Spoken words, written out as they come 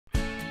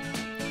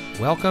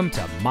Welcome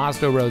to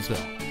Mazda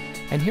Roseville.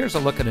 And here's a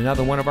look at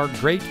another one of our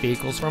great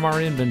vehicles from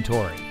our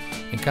inventory.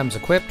 It comes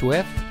equipped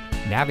with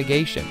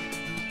navigation,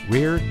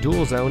 rear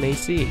dual zone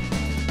AC,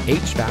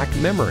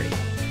 HVAC memory,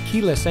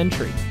 keyless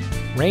entry,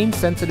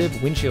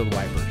 rain-sensitive windshield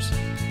wipers,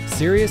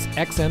 Sirius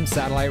XM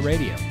satellite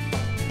radio,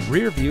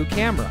 rear view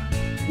camera,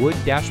 wood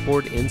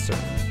dashboard insert,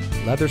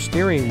 leather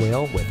steering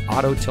wheel with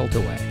auto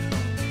tilt-away,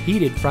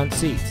 heated front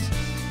seats,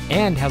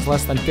 and has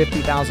less than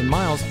 50,000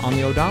 miles on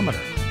the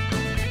odometer.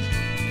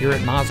 Here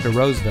at Mazda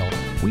Roseville,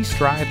 we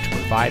strive to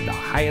provide the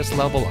highest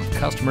level of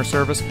customer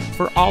service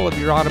for all of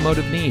your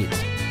automotive needs.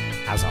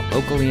 As a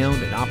locally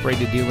owned and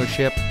operated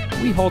dealership,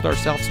 we hold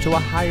ourselves to a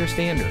higher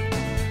standard.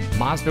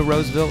 Mazda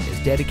Roseville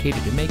is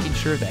dedicated to making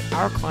sure that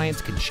our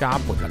clients can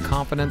shop with the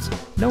confidence,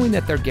 knowing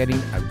that they're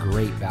getting a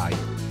great value.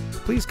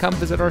 Please come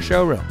visit our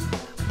showroom.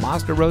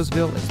 Mazda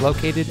Roseville is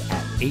located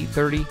at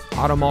 830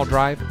 Automall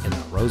Drive in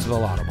the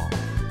Roseville Automall.